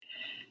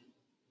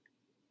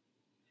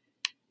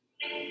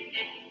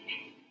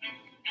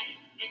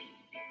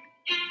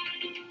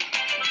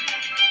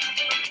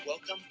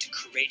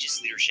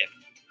Courageous Leadership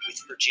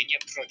with Virginia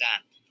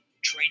Prodan,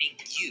 training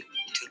you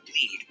to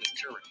lead with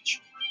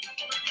courage.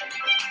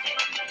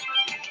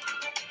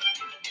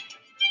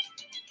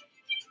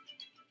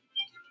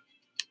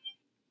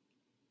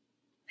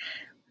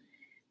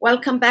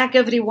 Welcome back,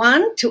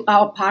 everyone, to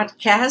our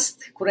podcast,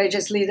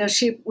 Courageous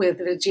Leadership with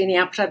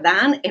Virginia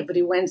Prodan,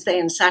 every Wednesday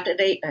and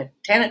Saturday at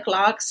 10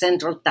 o'clock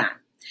Central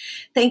Time.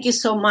 Thank you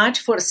so much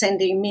for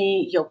sending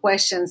me your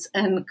questions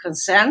and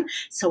concerns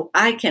so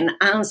I can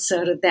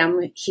answer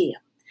them here.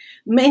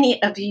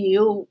 Many of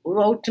you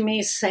wrote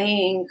me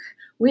saying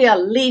we are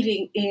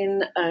living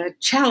in a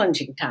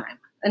challenging time.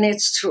 And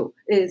it's true.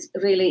 It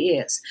really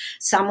is.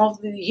 Some of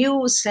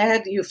you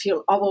said you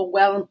feel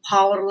overwhelmed,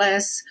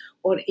 powerless,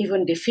 or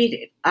even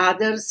defeated.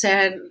 Others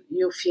said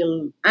you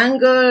feel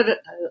anger,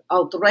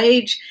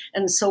 outrage,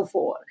 and so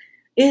forth.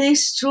 It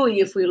is true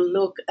if we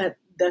look at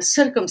the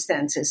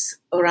circumstances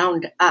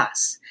around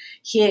us,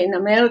 here in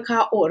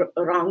America or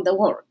around the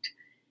world.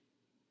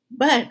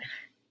 But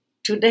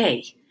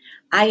today,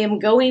 I am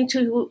going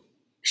to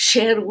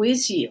share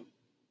with you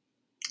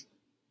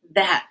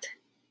that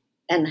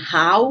and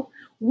how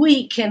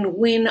we can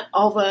win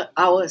over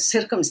our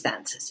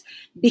circumstances,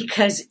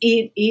 because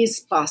it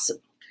is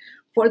possible.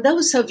 For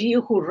those of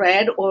you who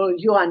read or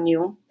you are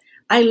new,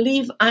 I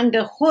live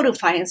under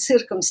horrifying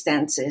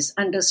circumstances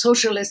under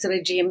socialist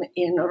regime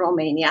in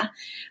Romania,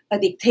 a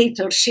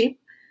dictatorship,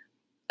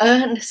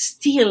 and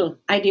still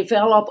I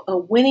develop a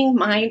winning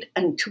mind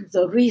and took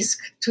the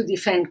risk to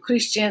defend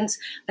Christians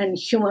and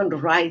human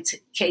rights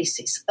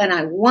cases, and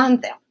I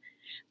won them.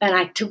 And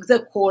I took the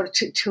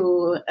court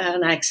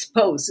and I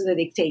exposed the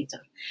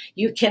dictator.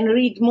 You can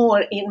read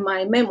more in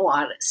my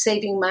memoir,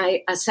 Saving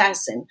My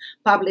Assassin,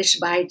 published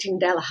by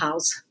Tyndale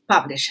House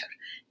Publisher.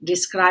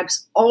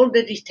 Describes all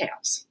the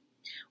details.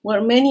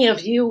 Where many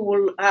of you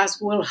will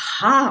ask, well,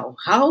 how?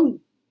 How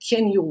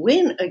can you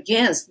win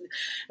against,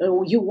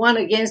 you won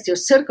against your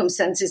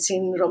circumstances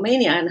in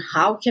Romania, and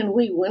how can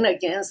we win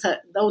against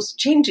those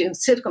changing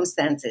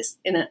circumstances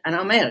in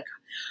America?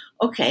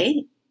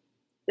 Okay.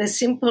 The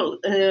simple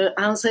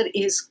answer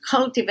is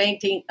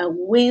cultivating a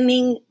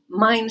winning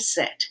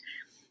mindset.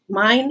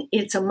 Mine,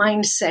 it's a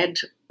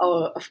mindset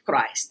of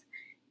Christ.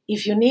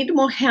 If you need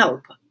more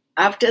help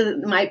after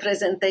my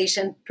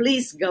presentation,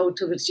 please go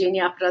to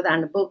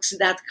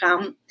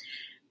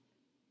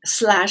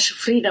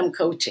virginiaprodanbooks.com/freedom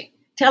coaching.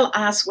 Tell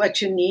us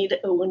what you need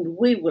and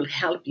we will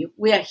help you.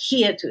 We are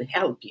here to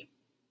help you.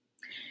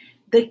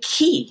 The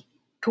key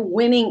to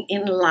winning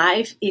in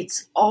life,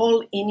 it's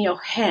all in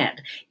your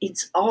head.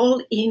 It's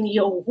all in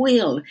your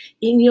will,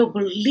 in your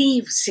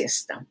belief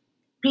system.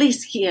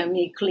 Please hear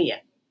me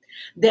clear.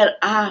 There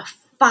are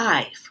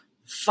five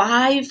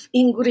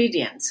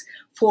ingredients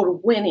for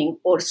winning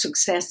or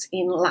success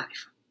in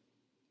life.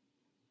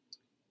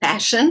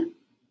 Passion,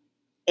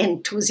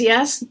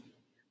 enthusiasm,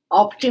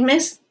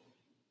 optimism,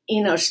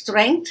 inner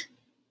strength,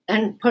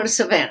 and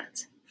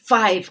perseverance.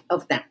 5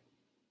 of them.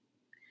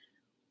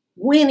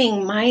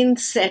 Winning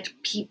mindset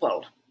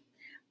people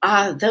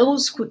are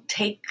those who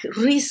take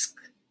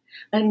risks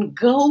and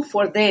go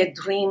for their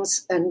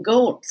dreams and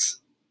goals.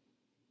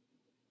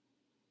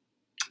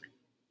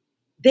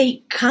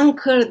 They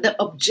conquer the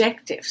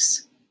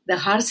objectives, the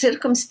hard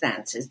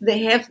circumstances.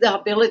 They have the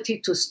ability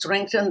to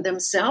strengthen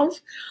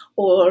themselves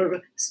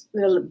or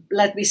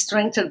let be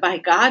strengthened by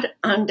God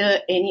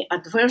under any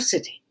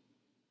adversity.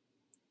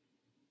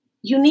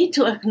 You need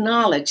to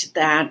acknowledge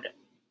that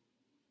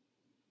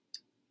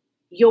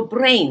your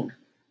brain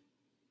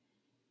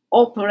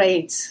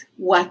operates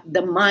what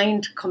the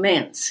mind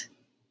commands.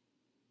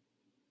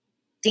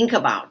 Think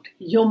about it.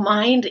 Your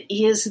mind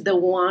is the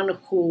one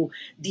who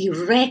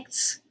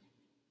directs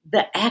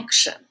the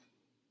action,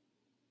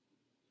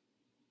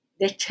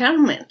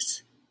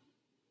 determines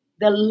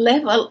the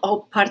level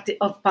of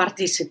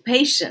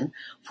participation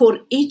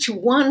for each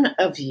one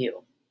of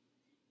you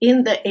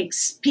in the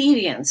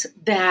experience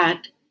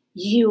that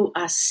you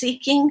are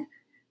seeking,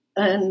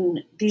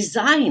 and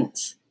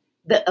designs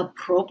the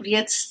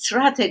appropriate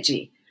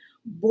strategy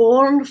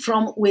born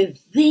from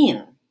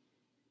within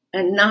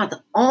and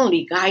not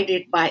only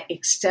guided by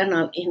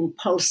external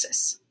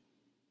impulses.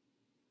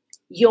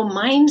 Your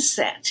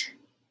mindset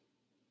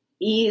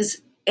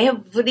is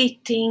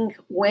everything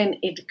when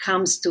it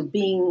comes to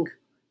being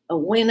a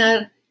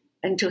winner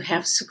and to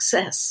have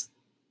success.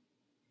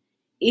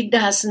 It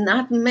does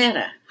not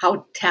matter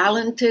how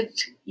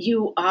talented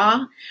you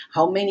are,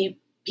 how many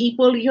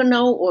people you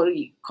know or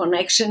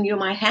connection you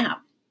might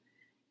have.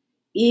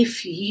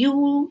 If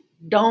you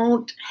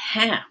don't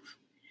have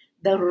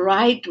the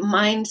right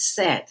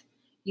mindset,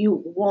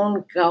 you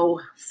won't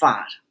go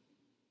far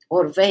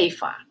or very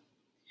far.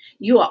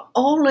 You are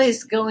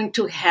always going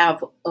to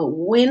have a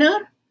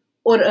winner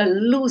or a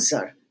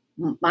loser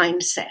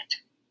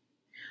mindset.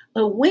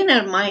 A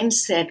winner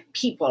mindset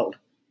people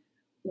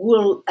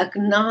will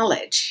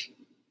acknowledge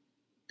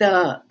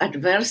the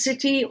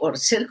adversity or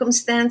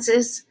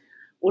circumstances,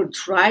 will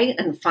try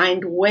and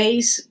find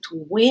ways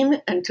to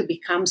win and to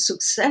become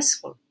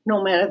successful,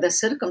 no matter the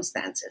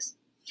circumstances.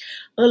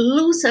 A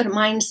loser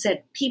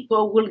mindset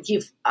people will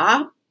give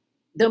up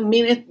the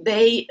minute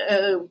they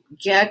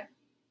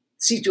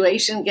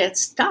situation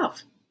gets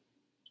tough.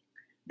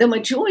 The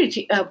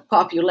majority of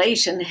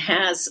population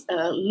has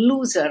a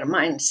loser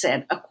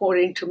mindset,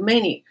 according to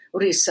many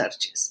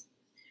researchers.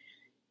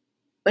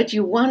 But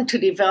you want to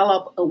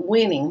develop a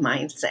winning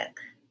mindset.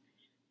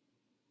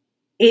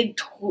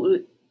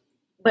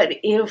 But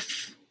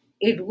if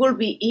it will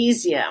be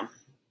easier,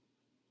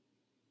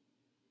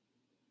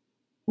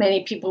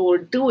 many people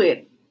will do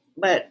it,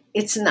 but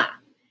it's not.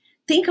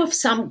 Think of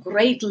some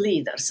great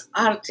leaders,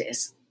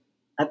 artists,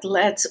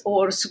 athletes,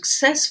 or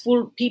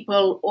successful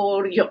people,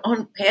 or your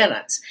own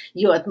parents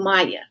you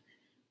admire.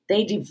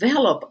 They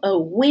develop a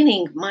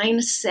winning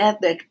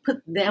mindset that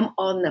put them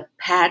on the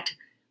path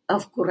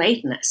of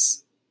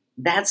greatness.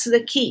 That's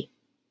the key.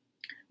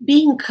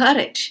 Be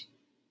encouraged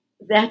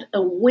that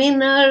a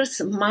winner's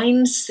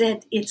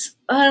mindset is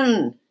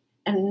earned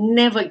and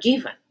never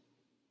given.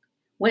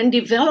 When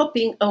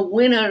developing a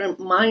winner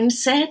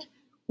mindset,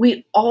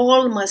 we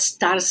all must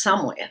start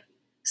somewhere.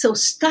 So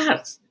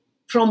start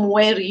from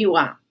where you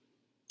are.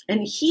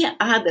 And here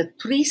are the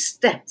 3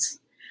 steps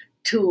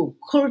to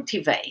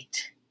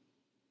cultivate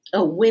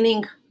a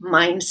winning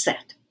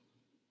mindset.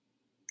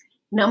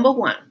 Number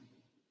 1,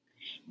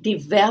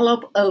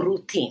 develop a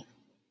routine.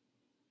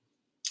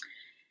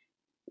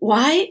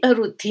 Why a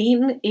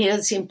routine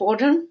is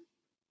important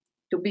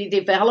to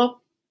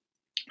develop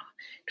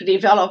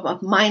a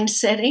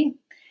mindset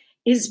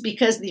is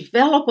because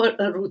develop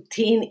a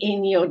routine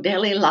in your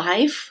daily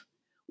life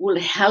will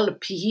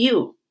help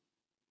you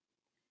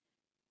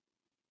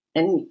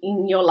and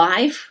in your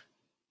life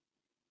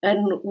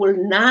and will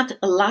not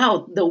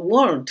allow the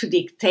world to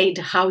dictate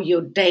how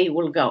your day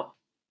will go.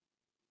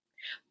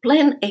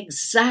 Plan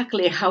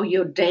exactly how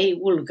your day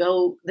will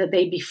go the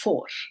day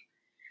before.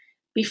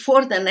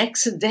 Before the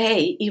next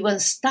day even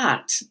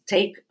starts,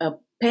 take a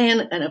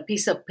pen and a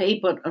piece of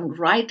paper and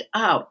write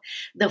out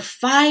the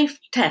 5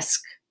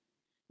 tasks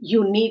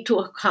you need to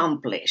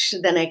accomplish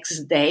the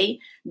next day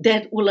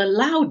that will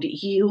allow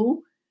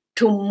you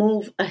to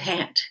move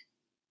ahead.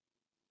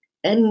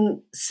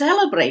 And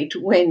celebrate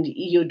when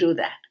you do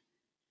that.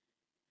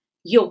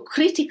 Your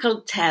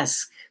critical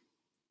task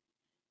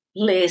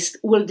list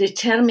will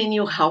determine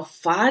you how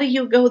far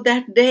you go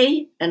that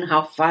day and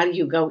how far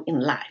you go in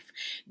life,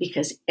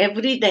 because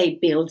every day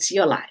builds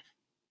your life.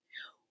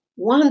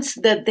 Once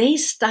the day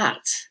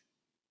starts,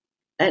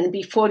 and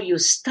before you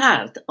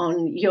start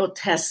on your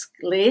task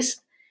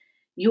list,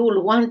 you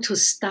will want to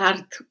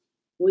start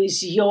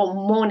with your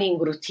morning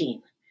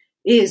routine.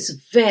 It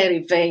is very,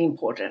 very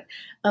important.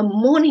 A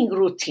morning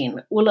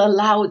routine will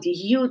allow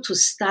you to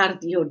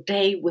start your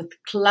day with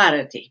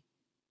clarity.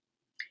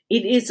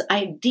 It is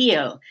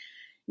ideal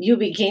you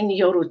begin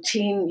your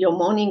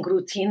morning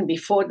routine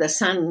before the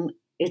sun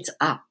is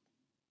up.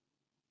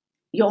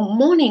 Your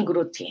morning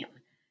routine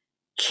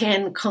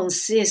can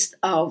consist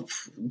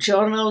of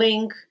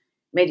journaling,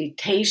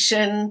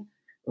 meditation,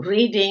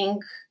 reading,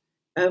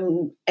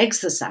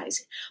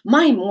 exercise.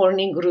 My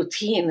morning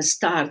routine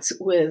starts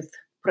with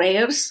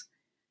prayers,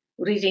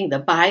 reading the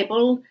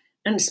Bible,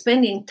 and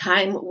spending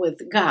time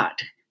with God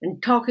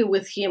and talking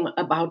with Him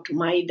about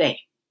my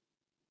day.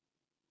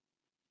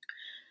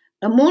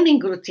 A morning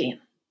routine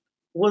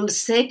will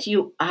set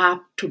you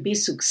up to be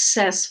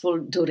successful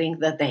during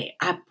the day.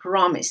 I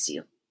promise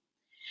you.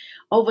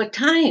 Over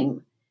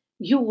time,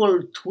 you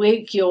will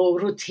tweak your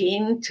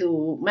routine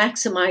to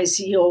maximize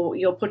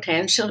your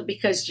potential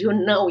because you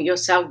know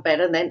yourself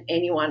better than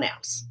anyone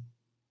else.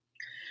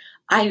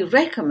 I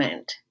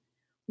recommend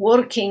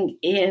working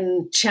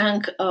in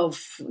chunk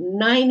of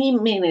 90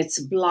 minutes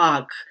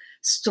block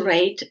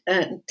straight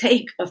and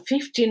take a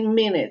 15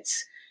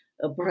 minutes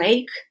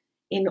break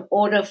in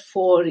order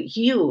for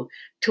you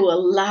to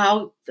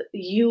allow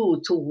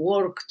you to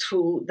work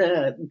through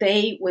the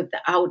day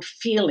without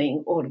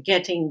feeling or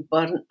getting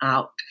burned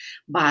out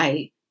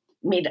by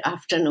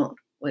mid-afternoon.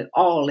 We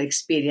all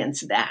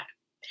experience that.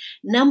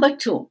 Number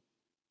 2,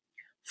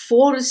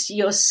 force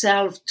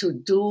yourself to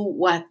do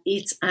what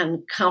is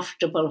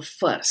uncomfortable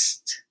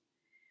first,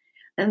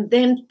 and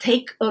then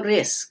take a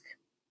risk.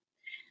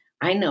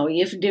 I know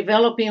if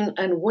developing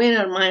a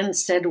winner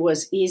mindset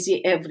was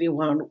easy,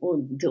 everyone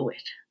would do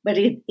it. But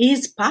it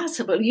is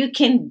possible. You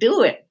can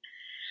do it.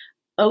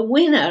 A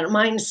winner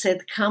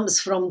mindset comes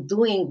from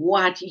doing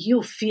what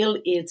you feel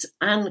is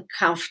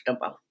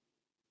uncomfortable.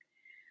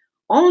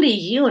 Only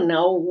you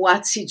know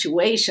what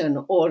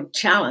situation or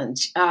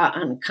challenge are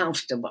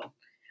uncomfortable.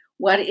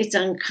 What is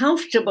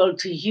uncomfortable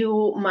to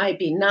you might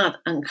be not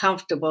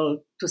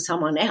uncomfortable to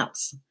someone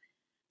else.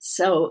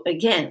 So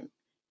again,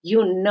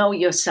 you know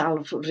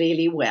yourself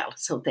really well,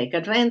 so take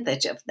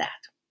advantage of that.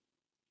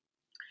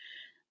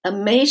 A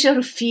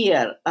major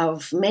fear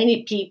of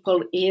many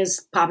people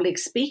is public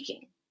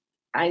speaking.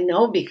 I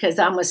know because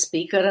I'm a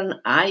speaker and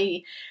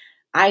I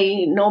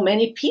know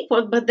many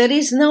people, but there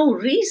is no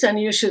reason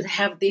you should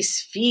have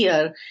this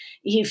fear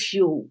if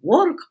you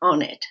work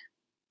on it.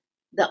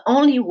 The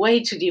only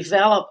way to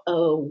develop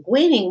a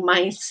winning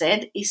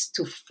mindset is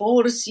to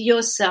force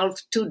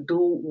yourself to do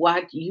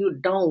what you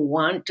don't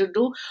want to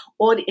do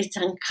or it's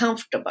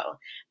uncomfortable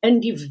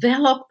and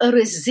develop a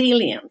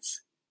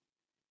resilience.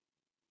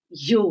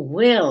 You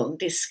will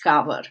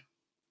discover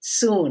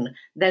soon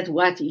that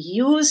what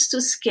used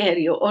to scare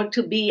you or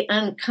to be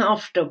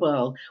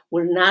uncomfortable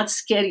will not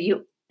scare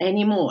you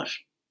anymore.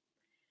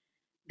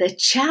 The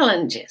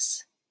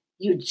challenges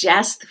you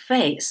just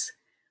face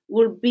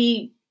will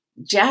be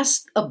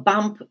just a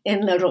bump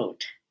in the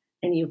road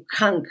and you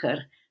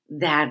conquer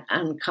that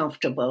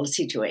uncomfortable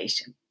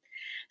situation.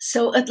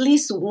 So, at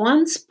least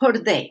once per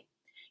day,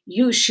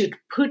 you should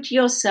put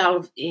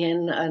yourself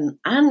in an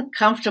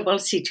uncomfortable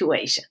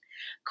situation.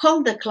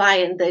 Call the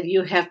client that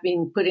you have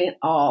been putting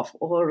off,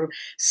 or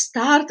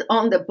start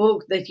on the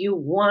book that you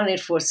wanted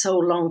for so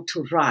long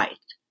to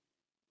write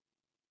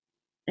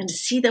and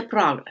see the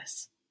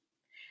progress.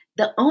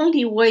 The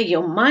only way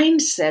your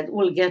mindset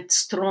will get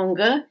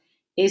stronger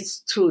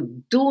is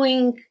through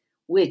doing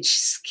which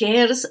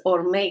scares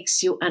or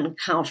makes you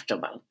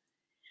uncomfortable.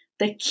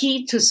 The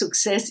key to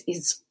success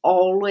is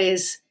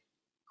always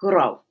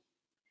grow.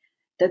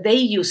 The day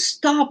you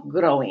stop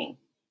growing,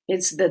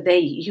 it's the day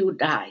you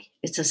die.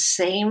 It's the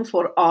same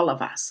for all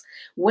of us.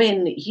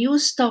 When you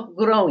stop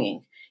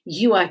growing,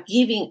 you are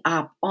giving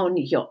up on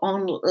your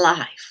own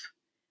life.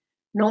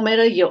 No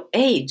matter your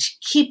age,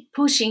 keep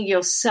pushing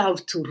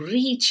yourself to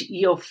reach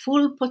your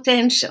full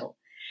potential.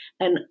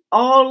 And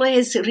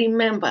always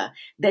remember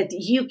that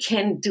you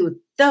can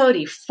do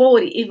 30,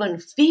 40, even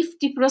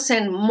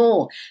 50%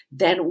 more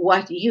than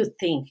what you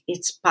think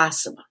is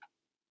possible.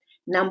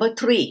 Number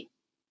 3,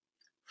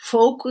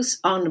 focus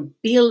on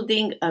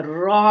building a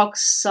rock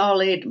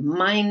solid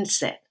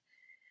mindset.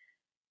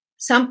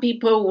 Some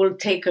people will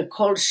take a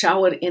cold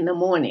shower in the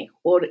morning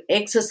or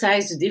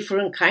exercise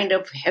different kind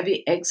of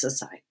heavy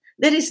exercise.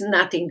 There is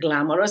nothing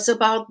glamorous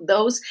about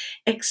those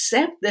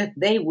except that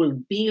they will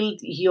build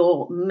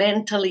you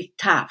mentally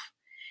tough.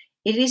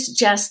 It is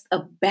just a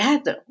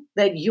battle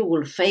that you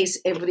will face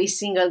every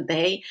single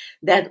day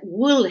that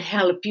will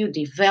help you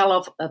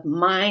develop a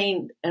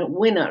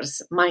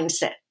winner's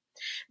mindset.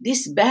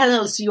 These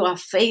battles you are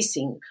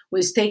facing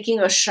with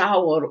taking a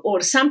shower or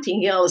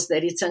something else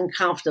that is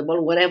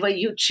uncomfortable, whatever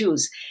you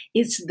choose,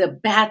 it's the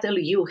battle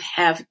you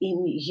have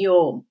in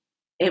your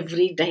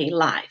everyday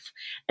life,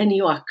 and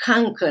you are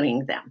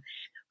conquering them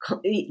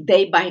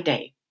day by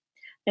day.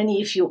 And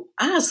if you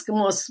ask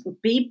most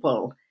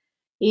people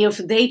if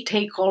they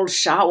take cold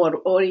shower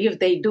or if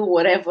they do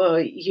whatever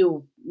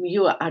you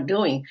are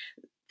doing,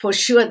 for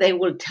sure they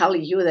will tell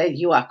you that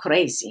you are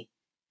crazy.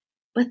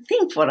 But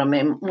think for a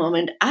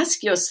moment,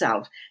 ask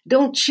yourself,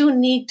 don't you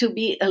need to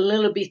be a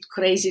little bit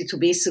crazy to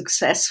be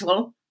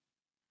successful?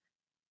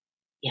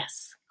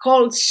 Yes.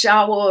 Cold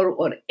shower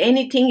or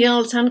anything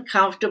else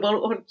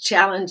uncomfortable or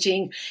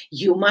challenging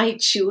you might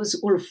choose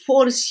will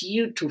force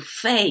you to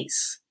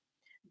face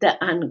the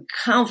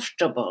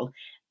uncomfortable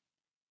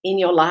in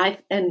your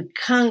life and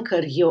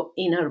conquer your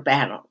inner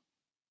battle.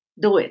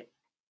 Do it.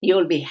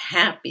 You'll be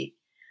happy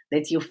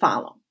that you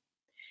follow.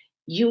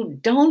 You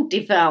don't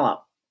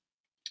develop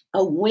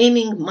a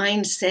winning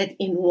mindset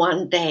in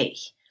one day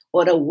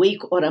or a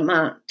week or a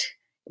month.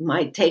 It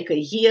might take a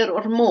year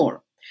or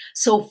more.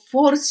 So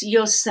force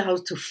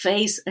yourself to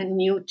face a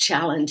new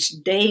challenge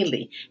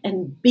daily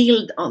and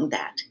build on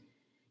that.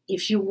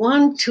 If you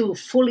want to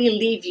fully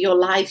live your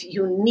life,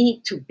 you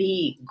need to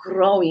be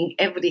growing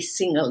every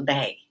single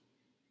day.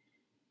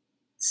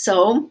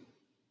 So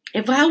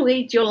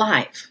evaluate your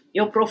life,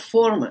 your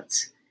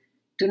performance.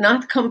 Do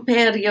not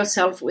compare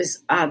yourself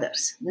with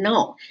others.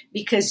 No,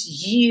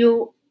 because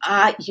you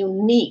are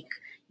unique.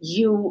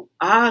 You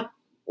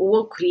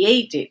were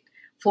created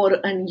for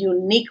a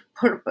unique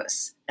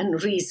purpose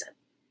and reason.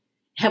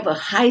 Have a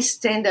high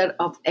standard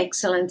of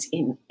excellence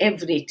in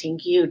everything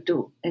you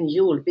do, and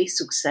you will be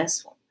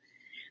successful.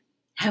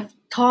 Have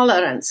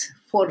tolerance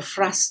for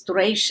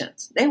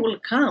frustrations. They will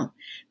come,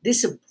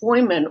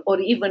 disappointment or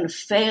even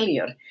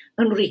failure,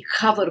 and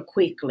recover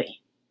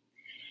quickly.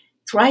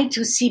 Try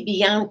to see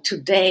beyond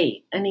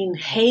today and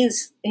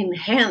enhance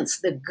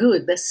the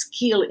good, the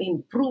skill,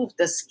 improve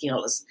the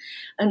skills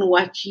and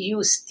what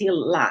you still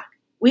lack.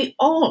 We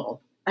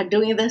all are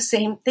doing the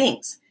same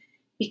things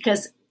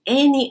because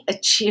any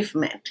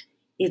achievement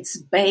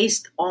is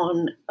based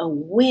on a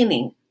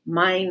winning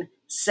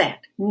mindset,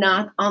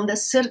 not on the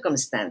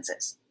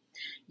circumstances.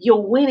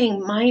 Your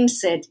winning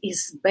mindset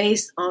is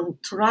based on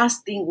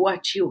trusting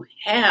what you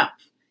have,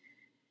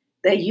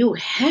 that you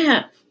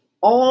have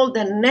all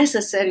the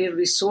necessary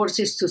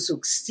resources to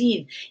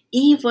succeed,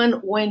 even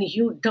when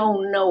you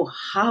don't know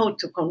how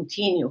to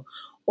continue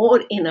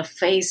or in a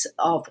phase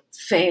of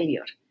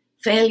failure.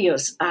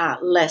 Failures are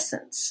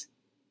lessons.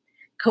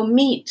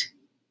 Commit,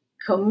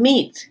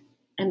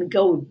 and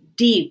go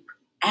deep.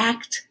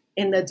 Act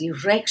in the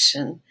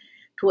direction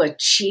to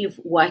achieve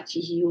what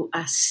you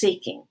are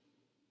seeking.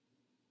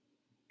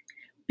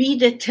 Be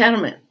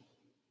determined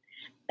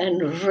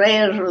and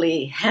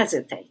rarely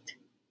hesitate.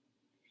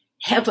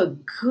 Have a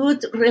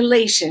good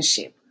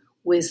relationship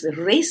with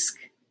risk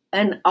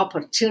and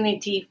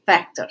opportunity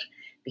factor,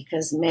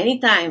 because many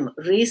times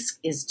risk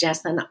is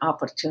just an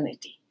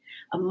opportunity.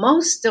 And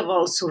most of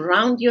all,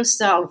 surround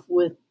yourself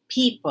with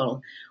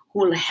people who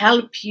will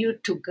help you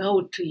to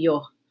go to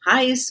your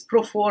highest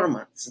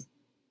performance,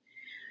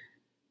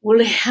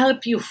 will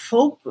help you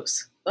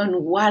focus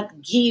on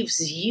what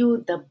gives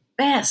you the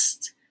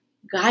best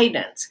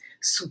guidance,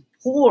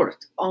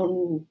 support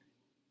on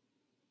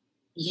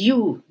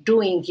you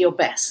doing your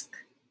best,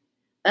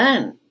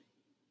 and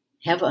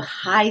have a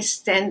high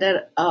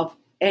standard of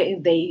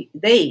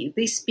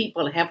these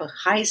people have a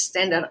high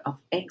standard of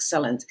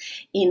excellence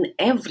in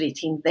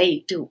everything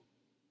they do.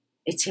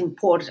 It's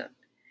important.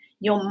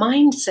 Your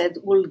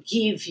mindset will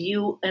give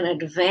you an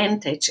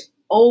advantage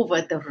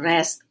over the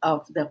rest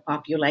of the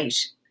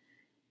population.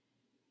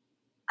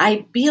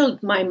 I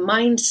build my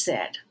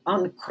mindset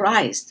on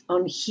Christ,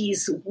 on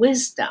His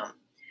wisdom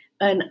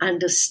and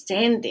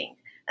understanding,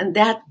 and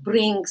that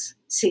brings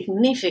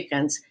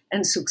significance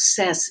and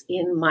success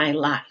in my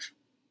life.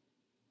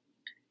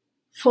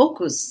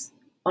 Focus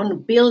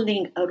on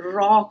building a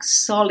rock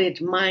solid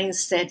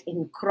mindset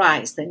in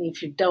Christ. And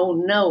if you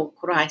don't know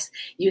Christ,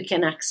 you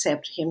can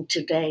accept Him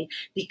today,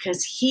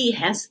 because He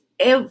has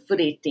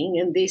everything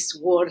in this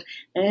world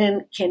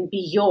and can be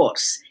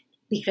yours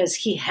because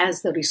He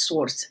has the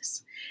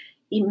resources.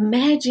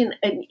 Imagine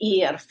a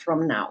year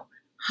from now.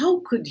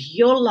 How could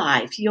your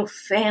life, your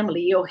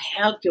family, your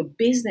health, your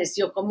business,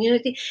 your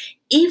community,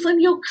 even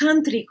your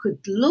country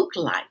could look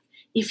like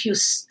if you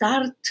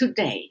start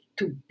today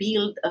to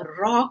build a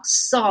rock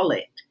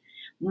solid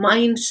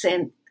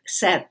mindset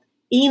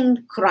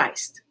in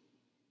Christ?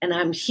 And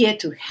I'm here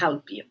to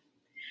help you.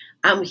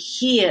 I'm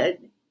here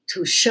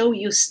to show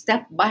you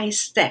step by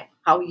step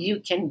how you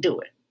can do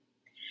it.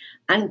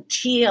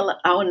 Until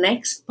our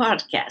next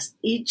podcast,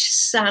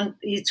 each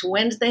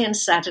Wednesday and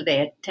Saturday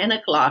at 10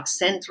 o'clock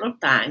Central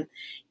Time,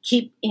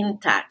 keep in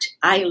touch.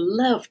 I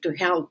love to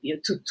help you,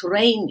 to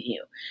train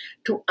you,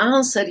 to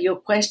answer your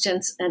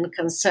questions and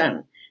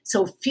concerns.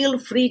 So feel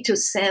free to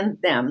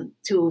send them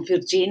to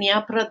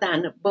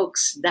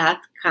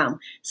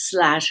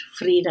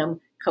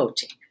virginiaprodanbooks.com/freedom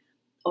coaching.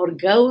 Or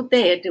go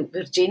there to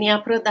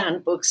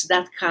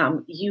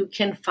virginiaprodanbooks.com. You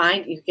can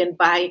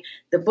buy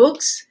the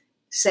books,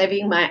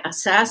 Saving My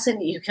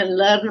Assassin. You can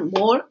learn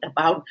more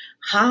about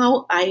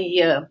how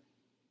I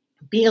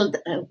build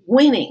a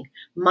winning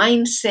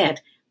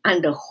mindset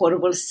under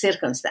horrible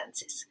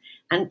circumstances.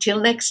 Until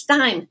next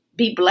time,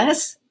 be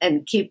blessed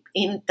and keep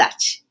in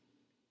touch.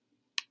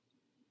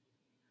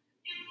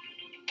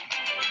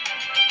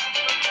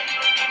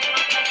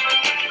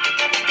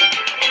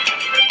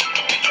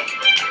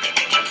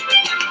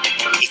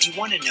 If you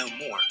want to know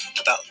more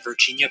about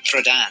Virginia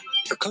Prodan,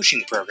 her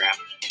coaching program,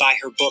 buy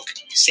her book,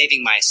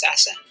 Saving My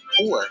Assassin,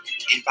 or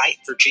invite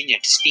Virginia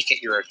to speak at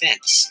your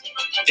events,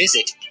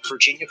 visit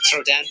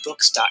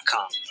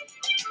virginiaprodanbooks.com.